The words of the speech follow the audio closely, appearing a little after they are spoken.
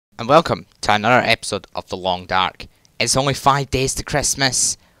and welcome to another episode of The Long Dark. It's only 5 days to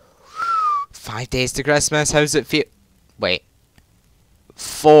Christmas. 5 days to Christmas, how's it feel? Wait.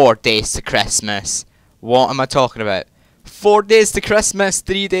 4 days to Christmas. What am I talking about? 4 days to Christmas,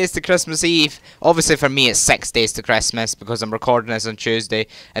 3 days to Christmas Eve. Obviously for me it's 6 days to Christmas because I'm recording this on Tuesday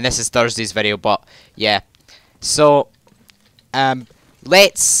and this is Thursday's video, but yeah. So,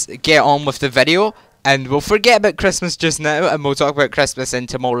 let's get on with the video. And we'll forget about Christmas just now, and we'll talk about Christmas in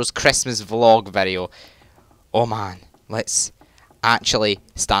tomorrow's Christmas vlog video. Oh man, let's actually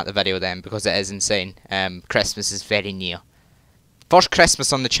start the video then, because it is insane. Christmas is very near. First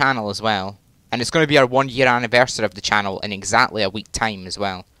Christmas on the channel as well. And it's going to be our 1 year anniversary of the channel in exactly a week's time as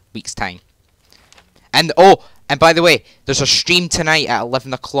well. Week's time. And oh, and by the way, there's a stream tonight at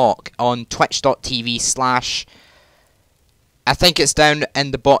 11 o'clock on twitch.tv/. I think it's down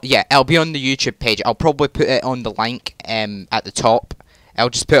in the bottom. Yeah, it'll be on the YouTube page. I'll probably put it on the link at the top. I'll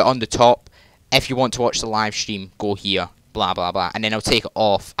just put it on the top. If you want to watch the live stream, go here. Blah, blah, blah. And then I'll take it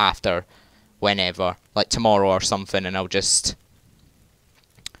off after whenever. Like tomorrow or something. And I'll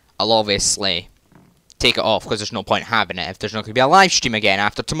obviously take it off because there's no point having it if there's not going to be a live stream again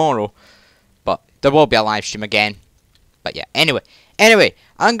after tomorrow. But there will be a live stream again. But yeah, anyway,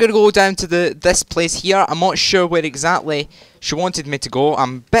 I'm going to go down to this place here. I'm not sure where exactly she wanted me to go.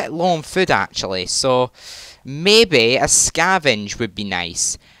 I'm a bit low on food actually, so maybe a scavenge would be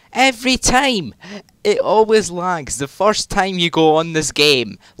nice. Every time, it always lags. The first time you go on this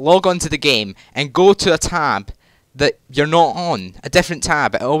game, log on to the game, and go to a tab that you're not on, a different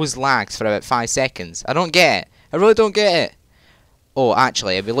tab, it always lags for about 5 seconds. I don't get it. I really don't get it. Oh,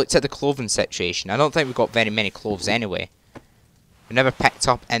 actually, if we looked at the clothing situation, I don't think we've got very many clothes anyway. We never picked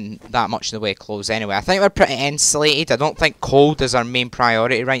up in that much in the way of clothes anyway. I think we're pretty insulated. I don't think cold is our main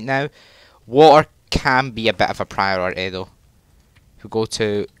priority right now. Water can be a bit of a priority though. If we go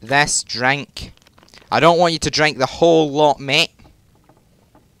to this, drink. I don't want you to drink the whole lot, mate.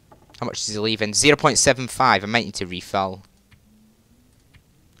 How much is he leaving? 0.75. I might need to refill.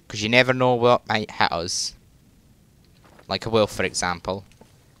 Because you never know what might hit us. Like a wolf, for example.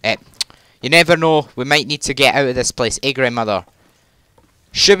 You never know. We might need to get out of this place. Hey, grandmother.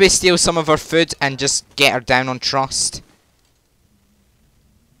 Should we steal some of her food and just get her down on trust?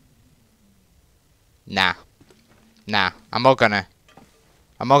 Nah. Nah. I'm not gonna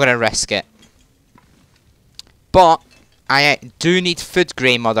risk it. But I do need food,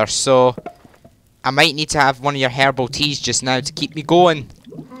 grandmother, so I might need to have one of your herbal teas just now to keep me going.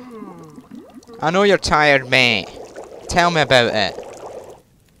 I know you're tired, mate. Tell me about it.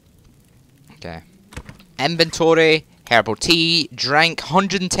 Okay. Inventory, herbal tea, drink,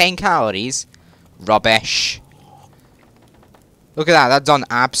 110 calories. Rubbish. Look at that, that's done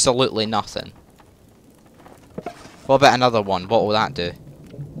absolutely nothing. What about another one? What will that do?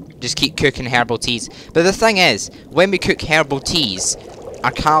 Just keep cooking herbal teas. But the thing is, when we cook herbal teas,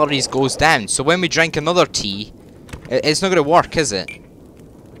 our calories goes down. So when we drink another tea, it's not going to work, is it?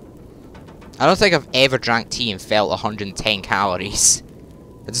 I don't think I've ever drank tea and felt 110 calories.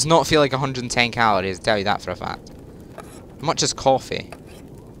 It does not feel like 110 calories, I'll tell you that for a fact. How much is coffee?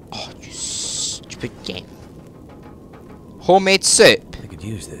 Oh, you stupid game. Homemade soup. I could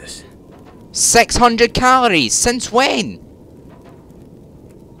use this. 600 calories! Since when?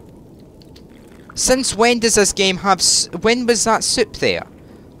 Since when does this game have... when was that soup there?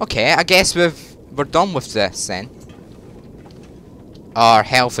 Okay, I guess we're done with this then. Our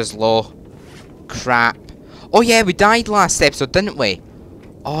health is low. Crap. Oh yeah, we died last episode, didn't we?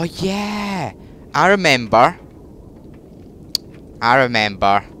 Oh yeah. I remember.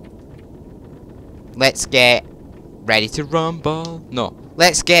 Let's get ready to rumble. No.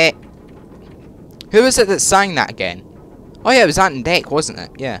 Let's get... Who was it that sang that again? Oh yeah, it was Ant and Deck, wasn't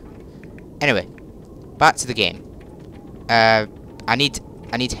it? Yeah. Anyway. Back to the game. I need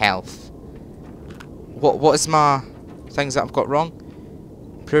health. What is my things that I've got wrong?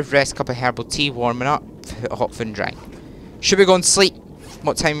 Improved rest, cup of herbal tea, warming up, hot food and drink. Should we go and sleep?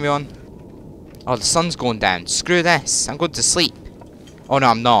 What time are we on? Oh, the sun's going down. Screw this. I'm going to sleep. Oh no,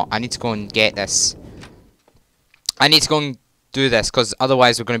 I'm not. I need to go and get this. I need to go and do this because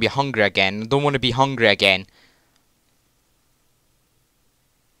otherwise we're going to be hungry again. I don't want to be hungry again.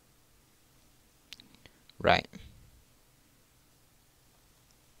 Right.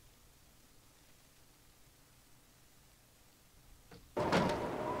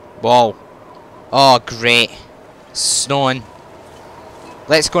 Whoa. Oh, great. Snowing.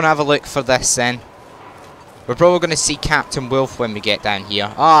 Let's go and have a look for this then. We're probably going to see Captain Wolf when we get down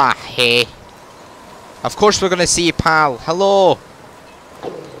here. Ah, hey. Of course we're going to see you, pal. Hello.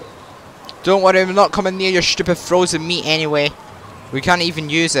 Don't worry, I'm not coming near your stupid frozen meat anyway. We can't even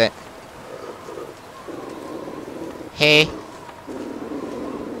use it. Hey.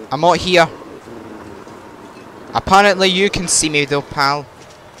 I'm out here. Apparently you can see me though, pal.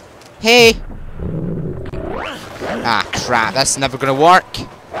 Hey. Ah, crap. That's never gonna work.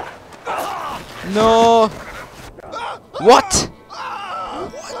 No. What?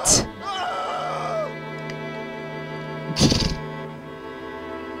 What?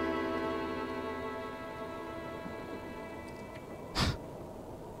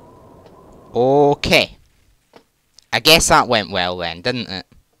 Okay. I guess that went well then, didn't it?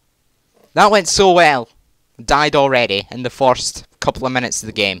 That went so well. Died already in the first couple of minutes of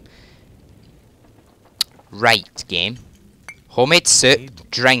the game. Right, game. Homemade soup.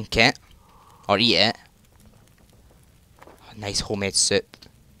 Drink it. Or eat it. Nice homemade soup.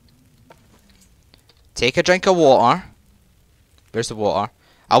 Take a drink of water. Where's the water?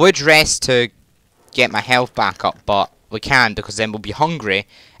 I would rest to get my health back up, but we can because then we'll be hungry,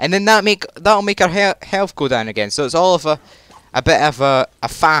 and then that'll make our health go down again. So it's all of a bit of a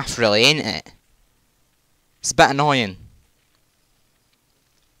faff, really, ain't it? It's a bit annoying.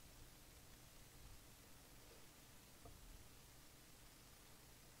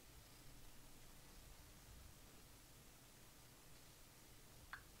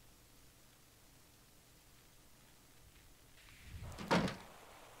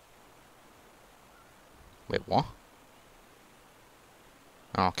 Wait, what?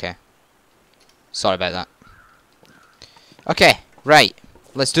 Oh, okay. Sorry about that. Okay, right.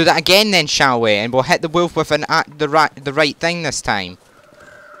 Let's do that again then, shall we? And we'll hit the wolf with the right thing this time.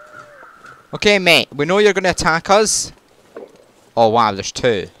 Okay, mate. We know you're going to attack us. Oh, wow. There's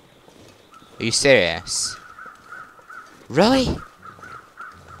two. Are you serious? Really?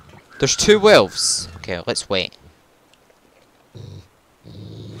 There's two wolves. Okay, let's wait.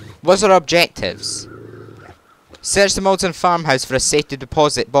 What's our objectives? Search the Malton farmhouse for a safety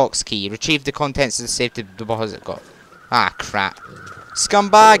deposit box key. Retrieve the contents of the safety deposit box. Ah, crap.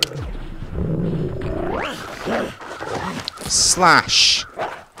 Scumbag! Slash.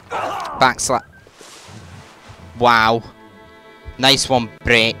 Backslash. Wow. Nice one,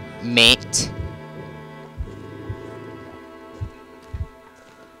 mate.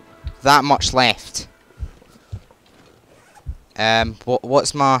 That much left.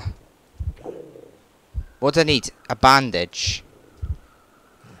 What's my... What do I need? A bandage.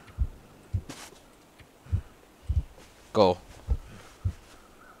 Go.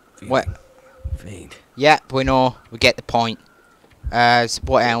 What? Faint. Yep, we know. We get the point.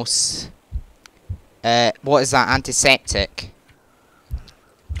 What else? What is that? Antiseptic.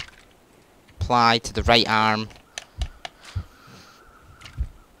 Apply to the right arm.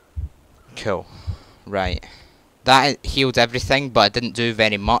 Cool. Right. That healed everything, but it didn't do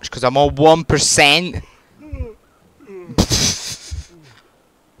very much because I'm on 1%.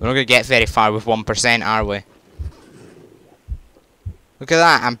 We're not going to get very far with 1%, are we? Look at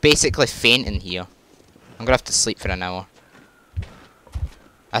that, I'm basically fainting here. I'm going to have to sleep for an hour.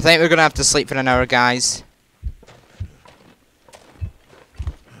 I think we're going to have to sleep for an hour, guys.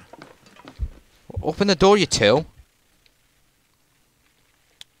 Open the door, you two.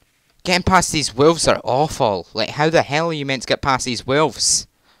 Getting past these wolves are awful. Like, how the hell are you meant to get past these wolves?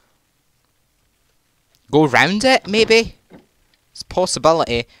 Go round it, maybe? It's a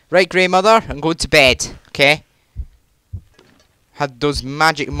possibility. Right, Grey Mother, I'm going to bed, okay? Had those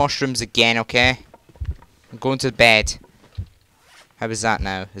magic mushrooms again, okay? I'm going to bed. How is that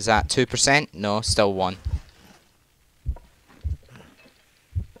now? Is that 2%? No, still 1.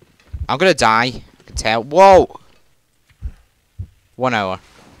 I'm gonna die. I can tell. Whoa! 1 hour.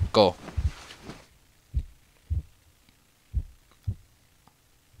 Go.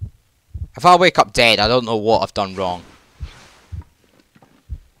 If I wake up dead, I don't know what I've done wrong.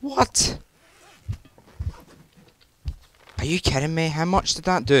 What? Are you kidding me? How much did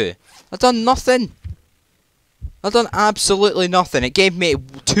that do? I've done nothing. I've done absolutely nothing. It gave me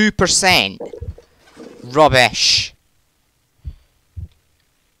 2%. Rubbish.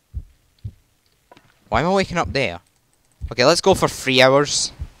 Why am I waking up there? Okay, let's go for 3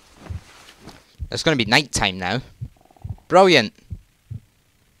 hours. It's going to be night time now. Brilliant.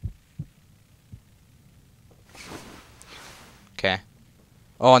 Okay.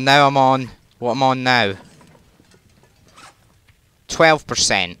 Oh, now I'm on... What am I on now?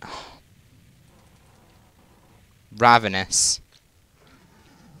 12%. Ravenous.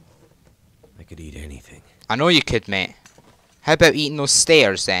 I could eat anything. I know you could, mate. How about eating those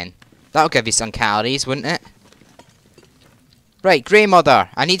stairs, then? That'll give you some calories, wouldn't it? Right, Grey Mother.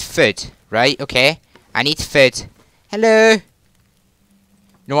 I need food. Right, okay. I need food. Hello? You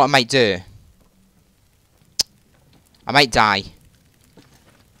know what I might do? I might die.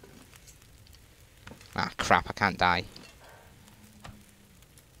 Ah, crap, I can't die.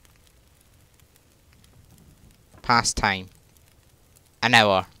 Past time. An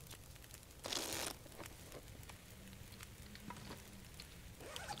hour.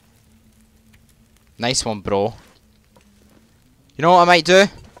 Nice one, bro. You know what I might do?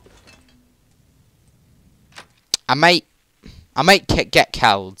 I might get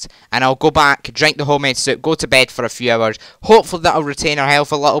killed, and I'll go back, drink the homemade soup, go to bed for a few hours. Hopefully that'll retain our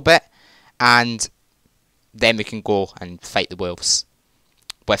health a little bit, and then we can go and fight the wolves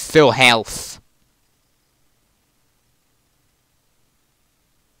with full health.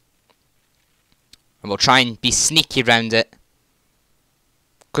 And we'll try and be sneaky around it,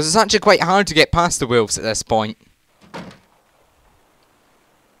 because it's actually quite hard to get past the wolves at this point.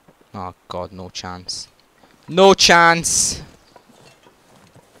 Oh god, no chance. No chance!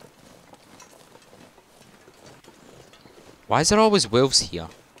 Why is there always wolves here?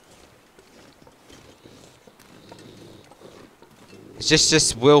 It's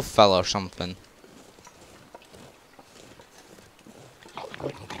just wolf-fell or something.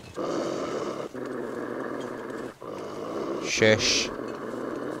 Shush.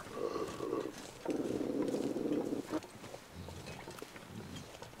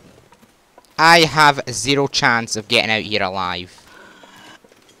 I have zero chance of getting out here alive.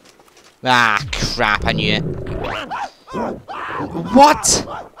 Ah, crap, I knew it. What?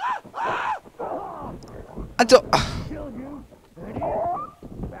 I don't...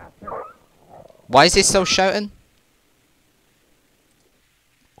 Why is he still shouting?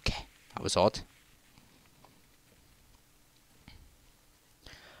 Okay, that was odd.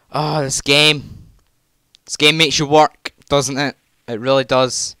 Oh, this game. This game makes you work, doesn't it? It really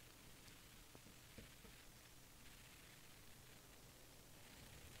does.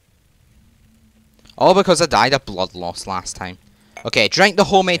 All because I died of blood loss last time. Okay, drink the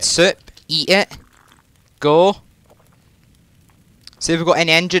homemade soup. Eat it. Go. See if we've got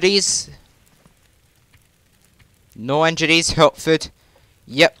any injuries. No injuries. Hot food.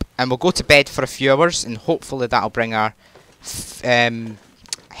 Yep. And we'll go to bed for a few hours. And hopefully that'll bring our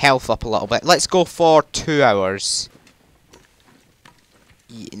health up a little bit. Let's go for 2 hours.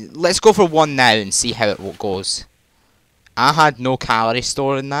 Let's go for 1 now and see how it goes. I had no calorie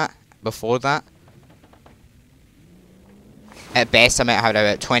store in that before that. At best, I might have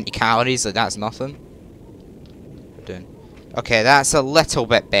about 20 calories, like that's nothing. Okay, that's a little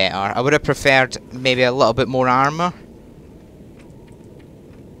bit better. I would have preferred maybe a little bit more armor.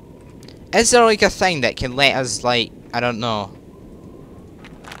 Is there like a thing that can let us, like, I don't know.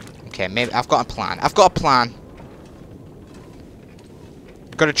 Okay, maybe I've got a plan. I've got a plan.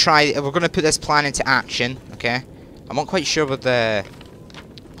 We're gonna put this plan into action, okay? I'm not quite sure what the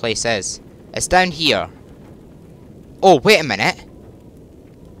place is. It's down here. Oh, wait a minute.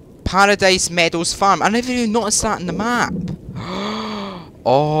 Paradise Meadows Farm. I never even noticed that in the map.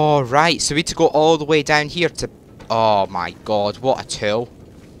 Oh, right. So we need to go all the way down here to... Oh, my God. What a tool.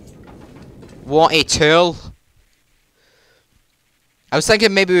 What a tool. I was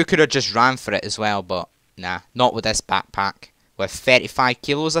thinking maybe we could have just ran for it as well, but nah. Not with this backpack. With 35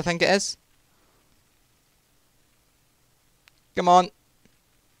 kilos, I think it is. Come on.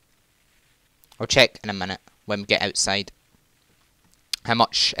 I'll check in a minute when we get outside how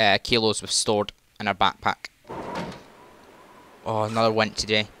much kilos we've stored in our backpack. Oh, another win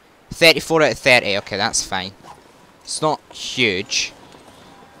today. 34 out of 30. Okay, that's fine. It's not huge.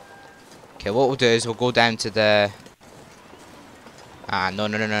 Okay, what we'll do is we'll go down to the... Ah, no.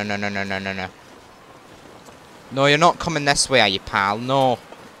 No, you're not coming this way, are you, pal? No.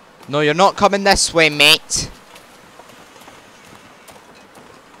 No, you're not coming this way, mate.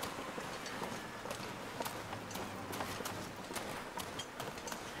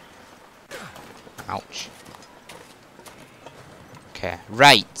 Ouch. Okay,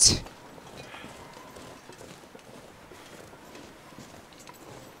 right.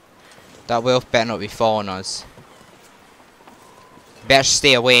 That wolf better not be following us. Better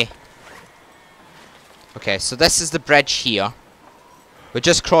stay away. Okay, so this is the bridge here. We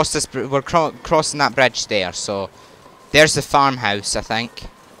just crossed this. We're crossing that bridge there. So there's the farmhouse, I think.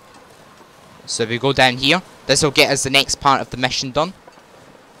 So if we go down here, this will get us the next part of the mission done.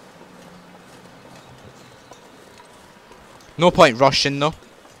 No point rushing though.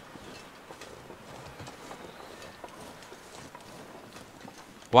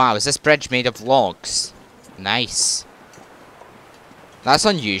 Wow, is this bridge made of logs? Nice. That's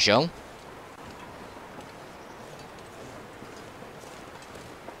unusual.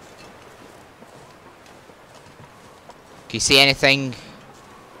 Can you see anything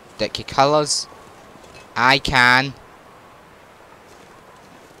that could kill us? I can.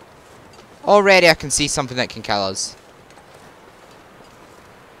 Already I can see something that can kill us.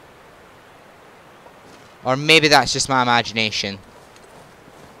 Or maybe that's just my imagination.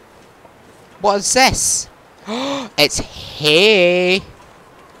 What is this? It's hay!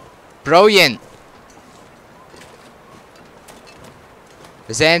 Brilliant!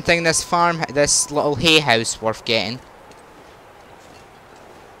 Is there anything in this little hay house worth getting?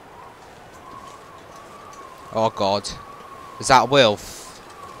 Oh god. Is that a wolf?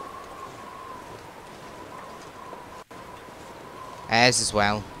 It is as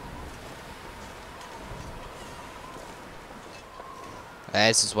well. It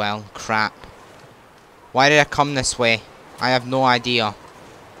is as well. Crap. Why did I come this way? I have no idea.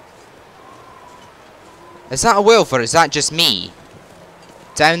 Is that a wolf or is that just me?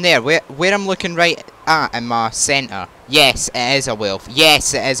 Down there, where I'm looking right at in my centre. Yes, it is a wolf.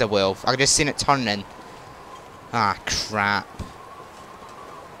 Yes, it is a wolf. I've just seen it turning. Ah, crap.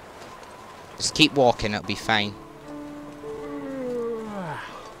 Just keep walking, it'll be fine.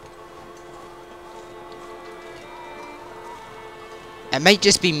 It might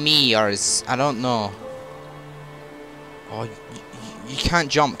just be me, or I don't know. Oh, you can't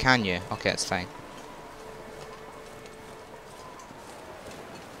jump, can you? Okay, it's fine.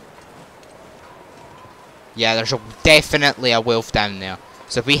 Yeah, there's definitely a wolf down there.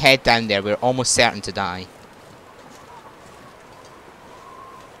 So if we head down there, we're almost certain to die.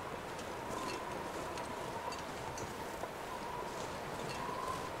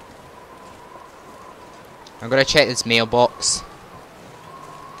 I'm gonna check this mailbox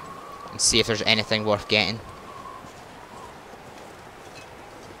and see if there's anything worth getting.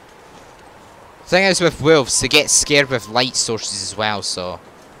 Thing is with wolves, they get scared with light sources as well, so.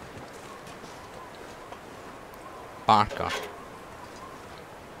 Barker.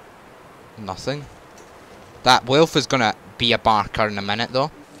 Nothing. That wolf is gonna be a barker in a minute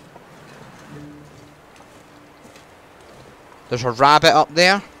though. There's a rabbit up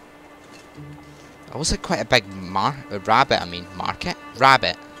there. Oh, was it quite a big rabbit, I mean, market?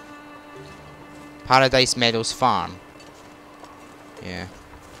 Rabbit. Paradise Meadows Farm. Yeah.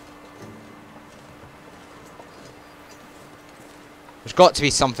 There's got to be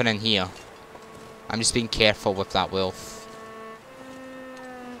something in here. I'm just being careful with that wolf.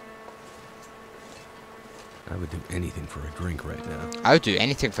 I would do anything for a drink right now. I would do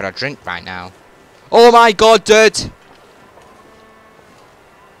anything for a drink right now. Oh my god, dude!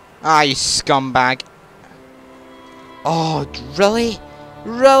 Ah, you scumbag. Oh, really?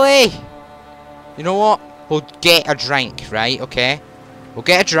 Really? You know what? We'll get a drink, right? Okay? We'll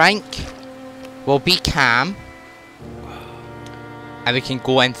get a drink. We'll be calm. And we can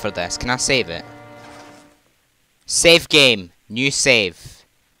go in for this. Can I save it? Save game. New save.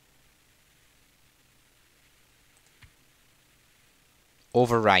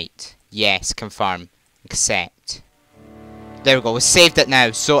 Overwrite. Yes, confirm. Accept. There we go. We've saved it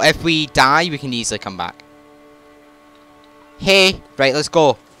now. So if we die, we can easily come back. Hey. Right, let's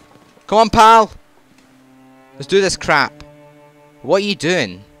go. Come on, pal. Let's do this crap. What are you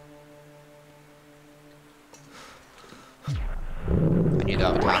doing? I knew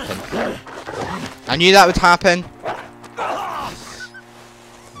that would happen. I knew that would happen.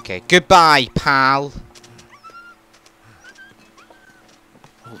 Okay, goodbye, pal.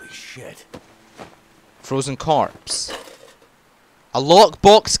 Holy shit. Frozen corpse. A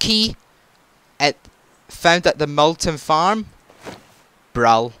lockbox key found at the Milton farm.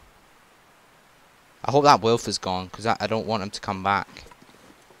 Brull. I hope that wolf is gone, because I don't want him to come back.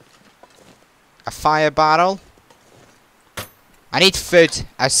 A fire barrel. I need food.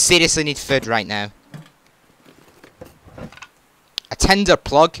 I seriously need food right now. A tinder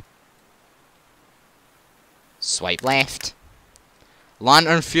plug. Swipe left.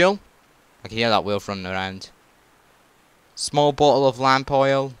 Lantern fuel. I can hear that wolf running around. Small bottle of lamp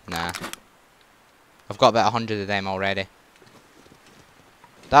oil. Nah. I've got about 100 of them already.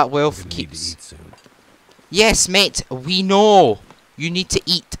 That wolf keeps... Need to eat soon. Yes, mate. We know. You need to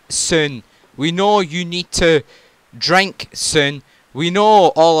eat soon. We know you need to drink soon. We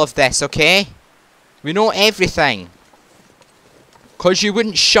know all of this, okay? We know everything. 'Cause you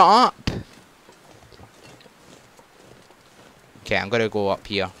wouldn't shut up. Okay, I'm gonna go up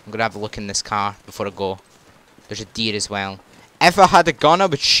here. I'm gonna have a look in this car before I go. There's a deer as well. If I had a gun, I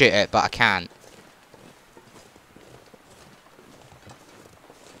would shoot it, but I can't.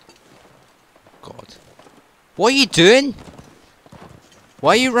 God. What are you doing?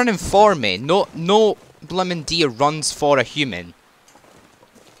 Why are you running for me? No blimmin' deer runs for a human.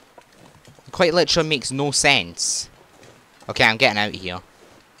 It quite literally makes no sense. Okay, I'm getting out of here.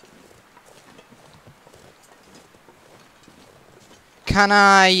 Can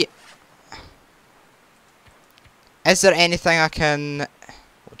I... Is there anything I can,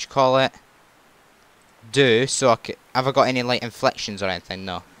 what do you call it, do so I can, have I got any like inflictions or anything?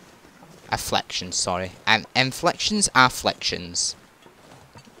 No. Afflictions, sorry. Inflictions? Afflictions.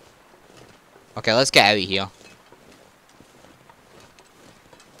 Okay, let's get out of here.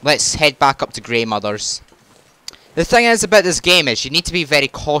 Let's head back up to Grey Mother's. The thing is about this game is you need to be very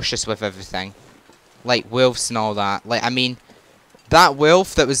cautious with everything. Like wolves and all that. Like, I mean, that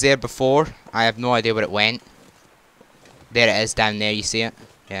wolf that was there before, I have no idea where it went. There it is down there, you see it?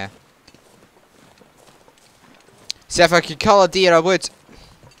 Yeah. See, if I could kill a deer, I would.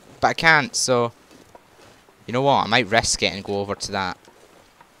 But I can't, so... You know what? I might risk it and go over to that.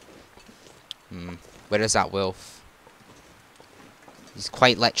 Where is that wolf? He's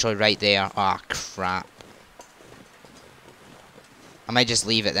quite literally right there. Ah, oh, crap. I might just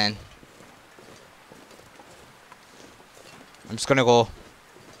leave it then. I'm just gonna go.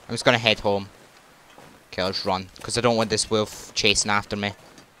 I'm just gonna head home. Okay, let's run. Because I don't want this wolf chasing after me.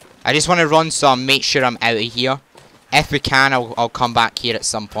 I just want to run so I make sure I'm out of here. If we can, I'll come back here at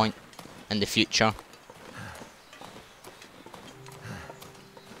some point in the future.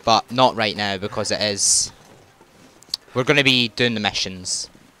 But not right now because it is... We're going to be doing the missions.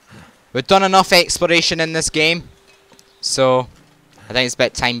 We've done enough exploration in this game. So, I think it's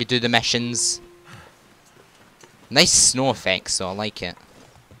about time we do the missions. Nice snow effects, so I like it.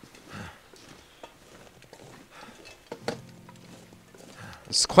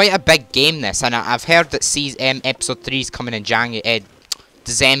 It's quite a big game, this, and I've heard that episode 3 is coming in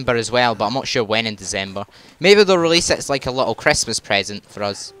December as well, but I'm not sure when in December. Maybe they'll release it as like a little Christmas present for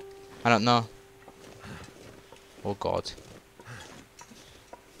us. I don't know. Oh god.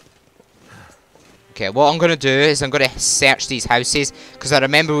 Okay, what I'm going to do is I'm going to search these houses, because I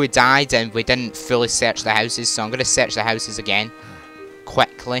remember we died and we didn't fully search the houses, so I'm going to search the houses again,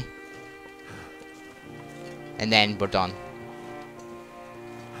 quickly. And then we're done.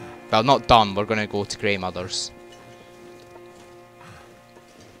 Well, not done, we're going to go to Grey Mother's.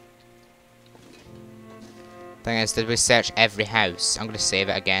 Thing is, did we search every house? I'm going to save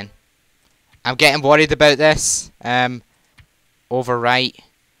it again. I'm getting worried about this. Overwrite.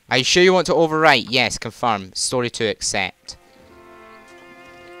 Are you sure you want to overwrite? Yes, confirm. Story to accept.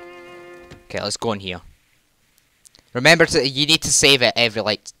 Okay, let's go in here. Remember, you need to save it every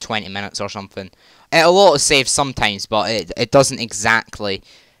like 20 minutes or something. It'll auto-save sometimes, but it doesn't exactly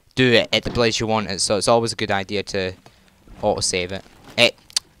do it at the place you want it, so it's always a good idea to auto-save it.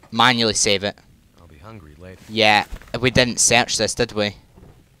 Manually save it. I'll be hungry later. Yeah, we didn't search this, did we?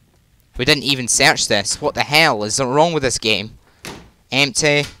 We didn't even search this. What the hell is wrong with this game?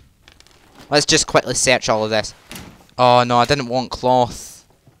 Empty. Let's just quickly search all of this. Oh no, I didn't want cloth.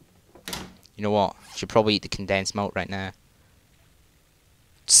 You know what? I should probably eat the condensed milk right now.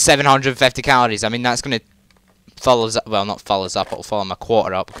 750 calories. I mean, that's going to fill us up. Well, not fill us up. It'll fill my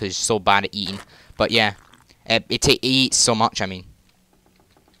quarter up because it's so bad at eating. But yeah, it eats so much, I mean.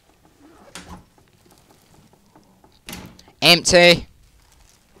 Empty.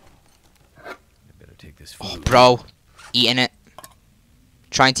 I better take this food. Oh, bro. Eating it.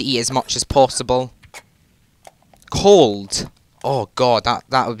 Trying to eat as much as possible. Cold. Oh, God.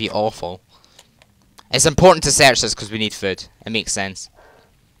 That would be awful. It's important to search this because we need food. It makes sense.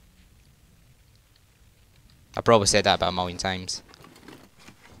 I probably said that about a million times.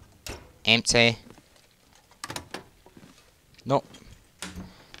 Empty. Nope.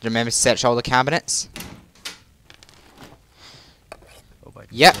 Remember to search all the cabinets?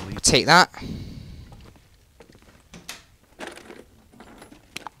 Yep, we'll take that.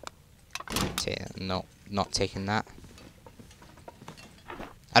 No, not taking that.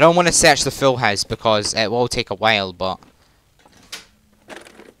 I don't want to search the full house because it will take a while, but...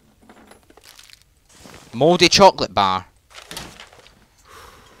 Moldy chocolate bar.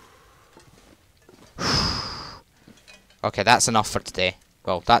 Okay, that's enough for today.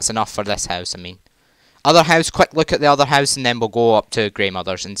 Well, that's enough for this house, I mean. Other house, quick look at the other house, and then we'll go up to Grey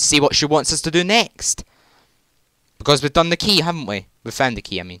Mother's and see what she wants us to do next. Because we've done the key, haven't we? We found the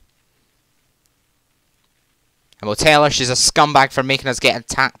key, I mean. And we'll tell her she's a scumbag for making us get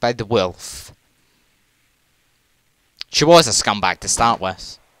attacked by the wolf. She was a scumbag to start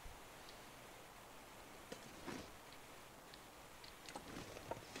with.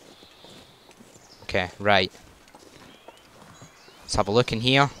 Okay, right. Let's have a look in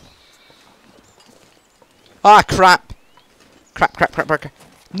here. Ah, crap! Crap, crap, crap, crap, crap.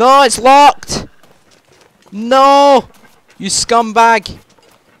 No, it's locked! No! You scumbag!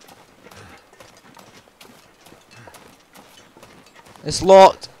 It's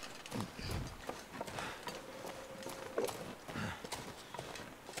locked.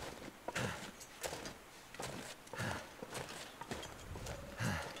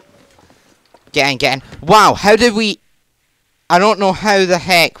 Get in, get in. Wow, how did we... I don't know how the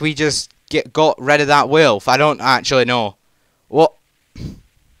heck we just got rid of that wolf. I don't actually know. What?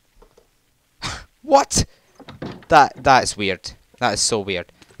 What? That's weird. That is so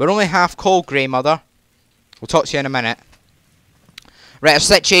weird. We're only half cold, Grey Mother. We'll talk to you in a minute. Right, our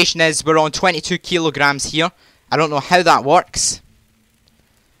situation is we're on 22 kilograms here. I don't know how that works.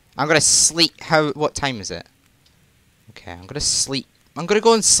 I'm gonna sleep. What time is it? Okay, I'm gonna sleep. I'm gonna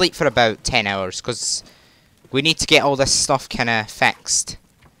go and sleep for about 10 hours because we need to get all this stuff kinda fixed.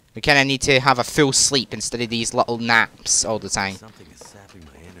 We kinda need to have a full sleep instead of these little naps all the time. Something is sapping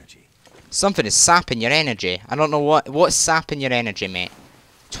my energy. Something is sapping your energy. I don't know what's sapping your energy, mate.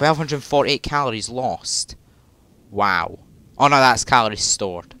 1248 calories lost. Wow. Oh no, that's calories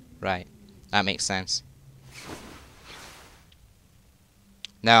stored. Right. That makes sense.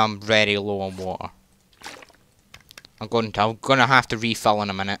 Now I'm very low on water. I'm gonna have to refill in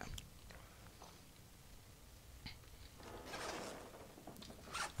a minute.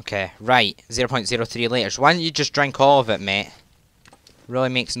 Okay, right. 0.03 liters. Why don't you just drink all of it, mate? Really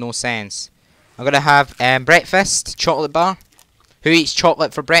makes no sense. I'm gonna have breakfast, chocolate bar. Who eats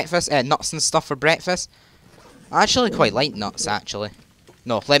chocolate for breakfast? Nuts and stuff for breakfast? I actually quite like nuts, actually.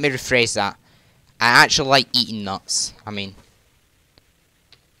 No, let me rephrase that. I actually like eating nuts. I mean...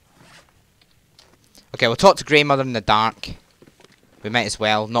 Okay, we'll talk to Grey Mother in the dark. We might as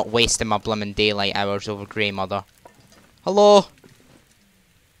well. Not wasting my blimmin' daylight hours over Grey Mother. Hello?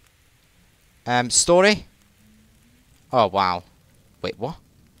 Story? Oh, wow. Wait, what?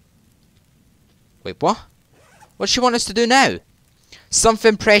 Wait, what? What does she want us to do now?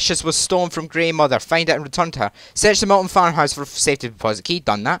 Something precious was stolen from Grey Mother. Find it and return to her. Search the Milton farmhouse for safety deposit key.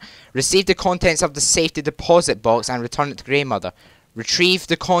 Done that. Receive the contents of the safety deposit box and return it to Grey Mother. Retrieve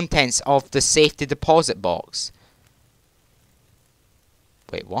the contents of the safety deposit box.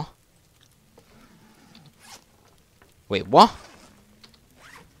 Wait, what? Wait, what?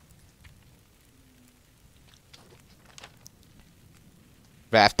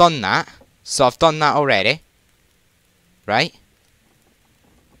 Right, I've done that. So I've done that already. Right?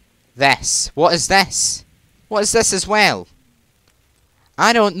 This. What is this? What is this as well?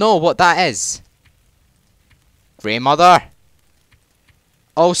 I don't know what that is. Grey Mother.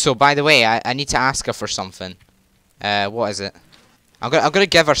 Also, by the way, I need to ask her for something. What is it? I'm gonna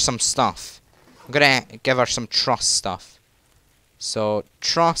give her some stuff. I'm gonna give her some trust stuff. So,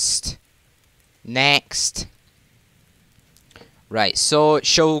 trust. Next. Right, so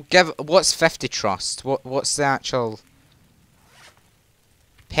she'll give... What's 50 trust? What's the actual...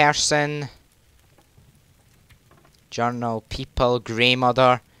 Person. Journal. People. Grey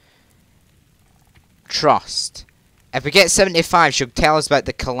Mother. Trust. If we get 75, she'll tell us about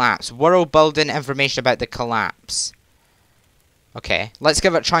the collapse. World building information about the collapse. Okay, let's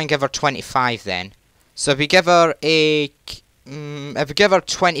try and give her 25 then. So if we give her a... if we give her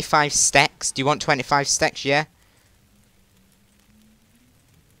 25 sticks, do you want 25 sticks, yeah?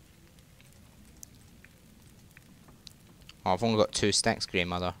 Oh, I've only got 2 sticks, Grey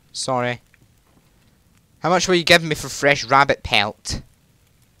Mother. Sorry. How much will you give me for fresh rabbit pelt?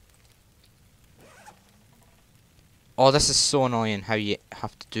 Oh, this is so annoying how you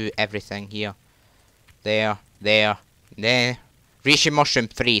have to do everything here. There. Reishi mushroom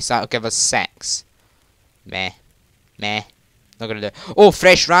 3, so that'll give us 6. Meh. Not gonna do it. Oh,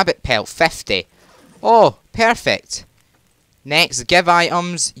 fresh rabbit pelt, 50. Oh, perfect. Next, give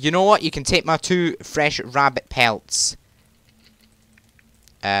items. You know what? You can take my 2 fresh rabbit pelts.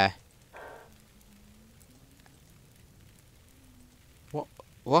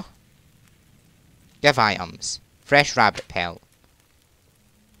 What? Give items. Fresh rabbit pelt.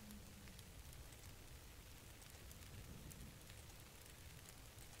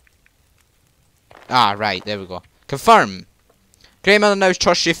 Ah, right, there we go. Confirm. Grey Mother now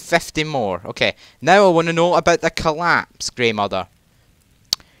trusts you 50 more. Okay, now I want to know about the collapse, Grey Mother.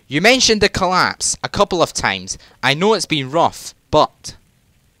 You mentioned the collapse a couple of times. I know it's been rough, but...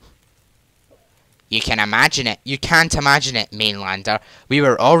 You can imagine it. You can't imagine it, Mainlander. We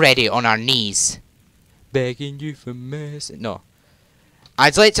were already on our knees. Begging you for mercy. No.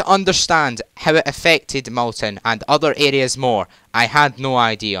 I'd like to understand how it affected Malton and other areas more. I had no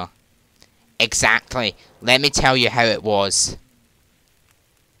idea. Exactly. Let me tell you how it was.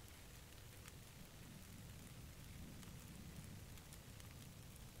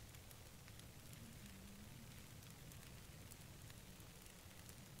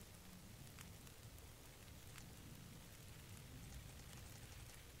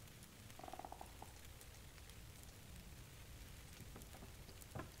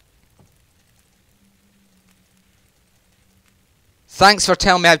 Thanks for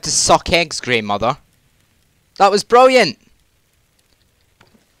telling me how to suck eggs, Grey Mother. That was brilliant.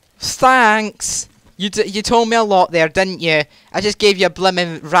 Thanks. You told me a lot there, didn't you? I just gave you a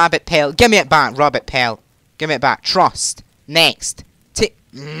blimmin' rabbit pelt. Give me it back, rabbit pelt. Give me it back. Trust. Next.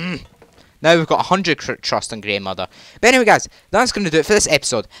 Now we've got 100 trust on Grey Mother. But anyway, guys, that's going to do it for this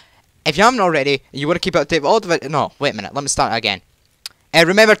episode. If you haven't already, and you want to keep up to date with all the no, wait a minute. Let me start again.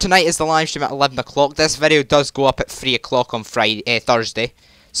 Remember, tonight is the live stream at 11 o'clock. This video does go up at 3 o'clock on Thursday.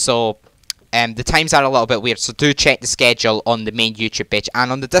 So, the times are a little bit weird. So, do check the schedule on the main YouTube page and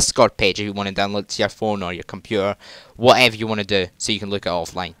on the Discord page if you want to download it to your phone or your computer. Whatever you want to do, so you can look it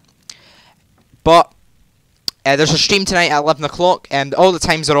offline. But, there's a stream tonight at 11 o'clock. And all the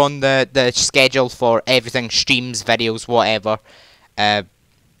times are on the schedule for everything. Streams, videos, whatever.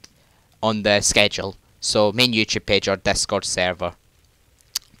 On the schedule. So, main YouTube page or Discord server.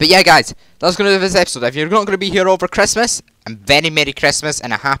 But yeah, guys, that's going to do this episode. If you're not going to be here over Christmas, a very Merry Christmas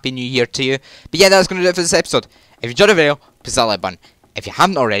and a Happy New Year to you. But yeah, that's going to do it for this episode. If you enjoyed the video, please hit that like button. If you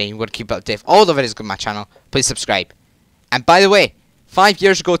haven't already and you want to keep up to date with all the videos on my channel, please subscribe. And by the way, 5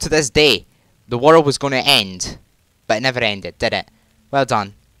 years ago to this day, the world was going to end. But it never ended, did it? Well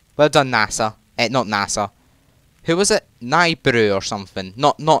done. Well done, NASA. Not NASA. Who was it? Nibru or something.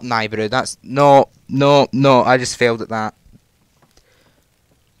 Not Nibru. That's... No. I just failed at that.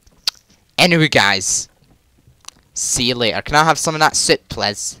 Anyway, guys, see you later. Can I have some of that soup,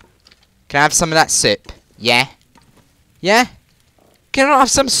 please? Can I have some of that soup? Yeah? Yeah? Can I have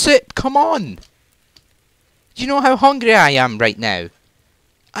some soup? Come on! Do you know how hungry I am right now?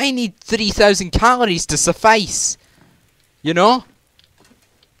 I need 3,000 calories to suffice. You know?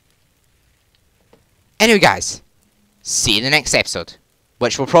 Anyway, guys, see you in the next episode,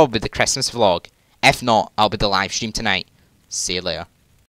 which will probably be the Christmas vlog. If not, I'll be the live stream tonight. See you later.